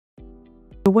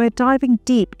We're diving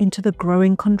deep into the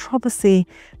growing controversy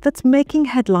that's making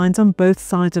headlines on both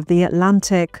sides of the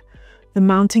Atlantic. The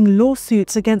mounting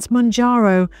lawsuits against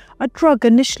Mounjaro, a drug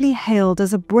initially hailed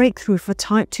as a breakthrough for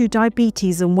type 2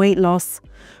 diabetes and weight loss.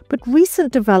 But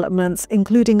recent developments,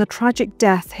 including a tragic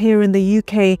death here in the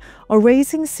UK, are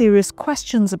raising serious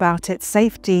questions about its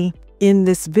safety. In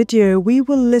this video, we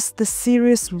will list the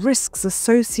serious risks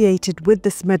associated with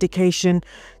this medication,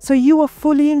 so you are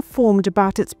fully informed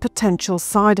about its potential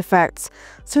side effects.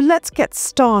 So let's get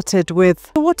started with,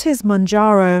 what is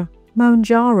Mounjaro?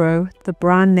 Mounjaro, the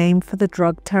brand name for the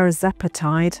drug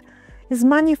Tirzepatide, is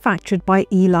manufactured by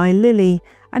Eli Lilly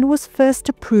and was first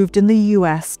approved in the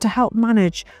US to help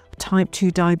manage type 2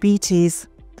 diabetes.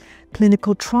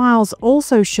 Clinical trials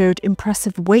also showed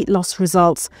impressive weight loss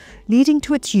results, leading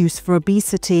to its use for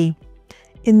obesity.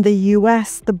 In the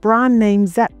US, the brand name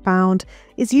ZEPBOUND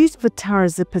is used for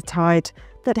Tirzepatide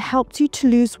that helps you to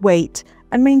lose weight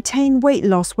and maintain weight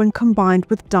loss when combined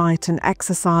with diet and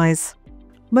exercise.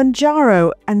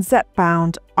 Mounjaro and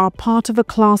ZEPBOUND are part of a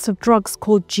class of drugs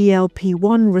called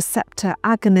GLP-1 receptor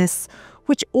agonists,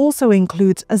 which also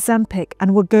includes Ozempic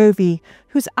and Wegovy,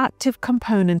 whose active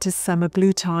component is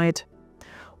semaglutide.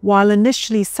 While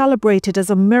initially celebrated as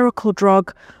a miracle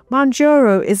drug,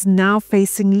 Mounjaro is now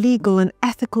facing legal and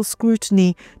ethical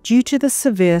scrutiny due to the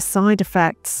severe side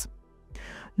effects.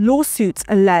 Lawsuits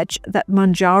allege that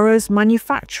Mounjaro's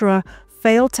manufacturer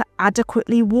failed to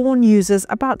adequately warn users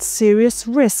about serious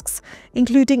risks,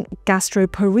 including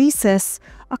gastroparesis,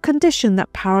 a condition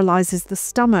that paralyzes the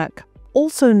stomach,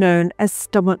 also known as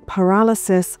stomach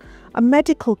paralysis, a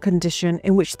medical condition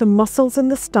in which the muscles in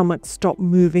the stomach stop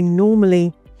moving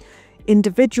normally.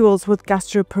 Individuals with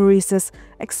gastroparesis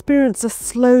experience a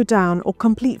slowdown or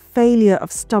complete failure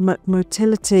of stomach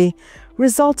motility,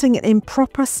 resulting in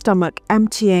improper stomach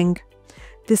emptying.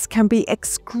 This can be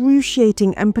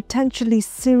excruciating and potentially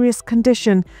serious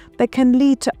condition that can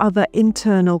lead to other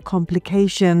internal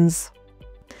complications.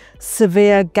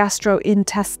 Severe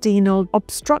gastrointestinal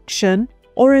obstruction,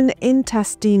 or an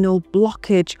intestinal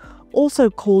blockage, also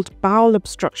called bowel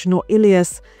obstruction or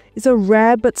ileus, is a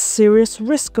rare but serious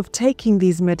risk of taking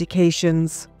these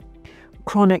medications.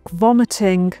 Chronic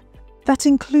vomiting, that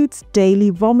includes daily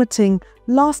vomiting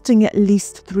lasting at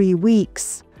least 3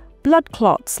 weeks. Blood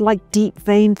clots like deep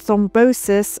vein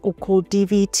thrombosis, or called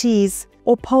DVTs,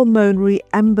 or pulmonary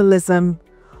embolism,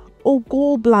 or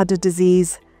gallbladder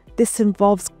disease. This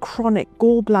involves chronic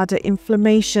gallbladder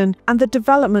inflammation and the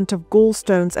development of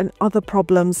gallstones and other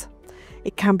problems.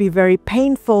 It can be very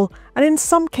painful and in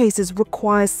some cases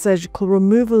requires surgical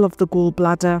removal of the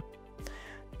gallbladder.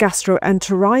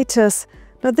 Gastroenteritis.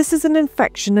 Now, this is an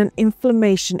infection and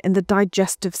inflammation in the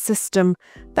digestive system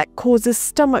that causes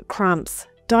stomach cramps,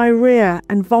 diarrhea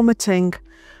and vomiting.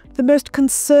 The most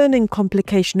concerning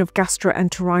complication of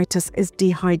gastroenteritis is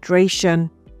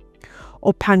dehydration.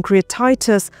 Or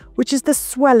pancreatitis, which is the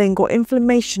swelling or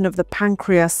inflammation of the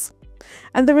pancreas.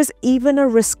 And there is even a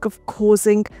risk of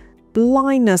causing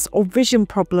blindness or vision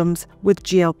problems with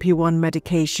GLP-1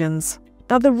 medications.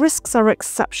 Now, the risks are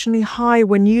exceptionally high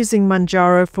when using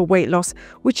Mounjaro for weight loss,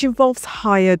 which involves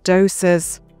higher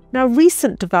doses. Now,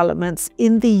 recent developments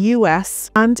in the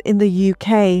US and in the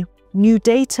UK. New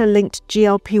data linked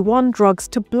GLP-1 drugs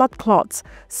to blood clots,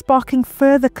 sparking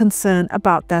further concern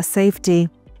about their safety.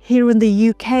 Here in the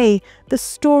UK, the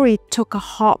story took a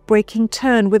heartbreaking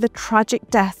turn with a tragic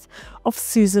death of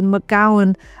Susan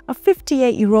McGowan, a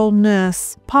 58-year-old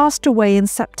nurse, passed away in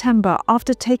September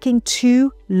after taking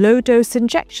 2 low-dose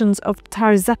injections of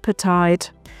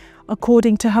Tirzepatide.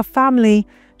 According to her family,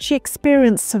 she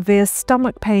experienced severe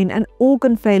stomach pain and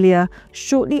organ failure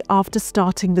shortly after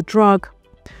starting the drug.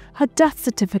 Her death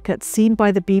certificate, seen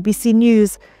by the BBC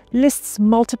News, lists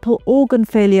multiple organ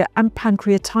failure and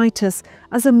pancreatitis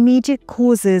as immediate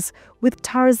causes, with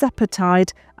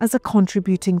Tirzepatide as a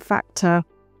contributing factor.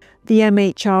 The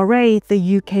MHRA,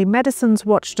 the UK medicines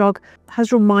watchdog,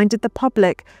 has reminded the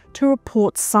public to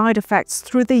report side effects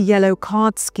through the yellow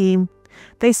card scheme.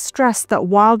 They stress that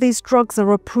while these drugs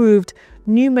are approved,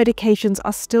 new medications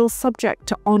are still subject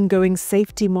to ongoing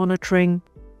safety monitoring.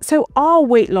 So, are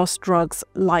weight loss drugs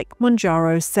like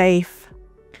Mounjaro safe?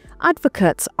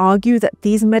 Advocates argue that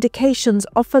these medications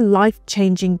offer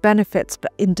life-changing benefits for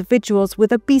individuals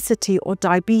with obesity or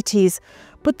diabetes,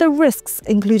 but the risks,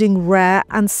 including rare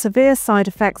and severe side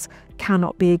effects,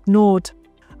 cannot be ignored.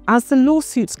 As the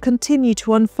lawsuits continue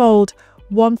to unfold,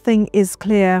 one thing is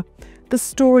clear: the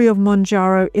story of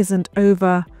Mounjaro isn't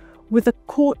over. With a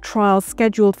court trial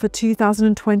scheduled for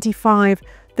 2025,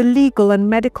 the legal and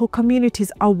medical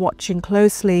communities are watching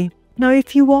closely. Now,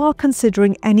 if you are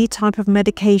considering any type of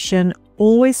medication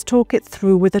always talk it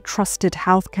through with a trusted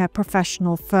healthcare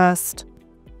professional first.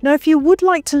 Now, if you would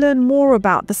like to learn more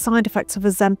about the side effects of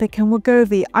Ozempic and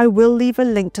Wegovy, I will leave a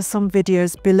link to some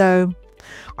videos below.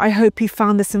 I hope you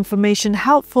found this information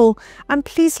helpful, and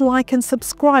please like and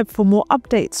subscribe for more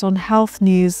updates on health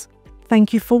news.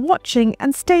 Thank you for watching,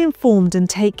 and stay informed and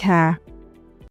take care.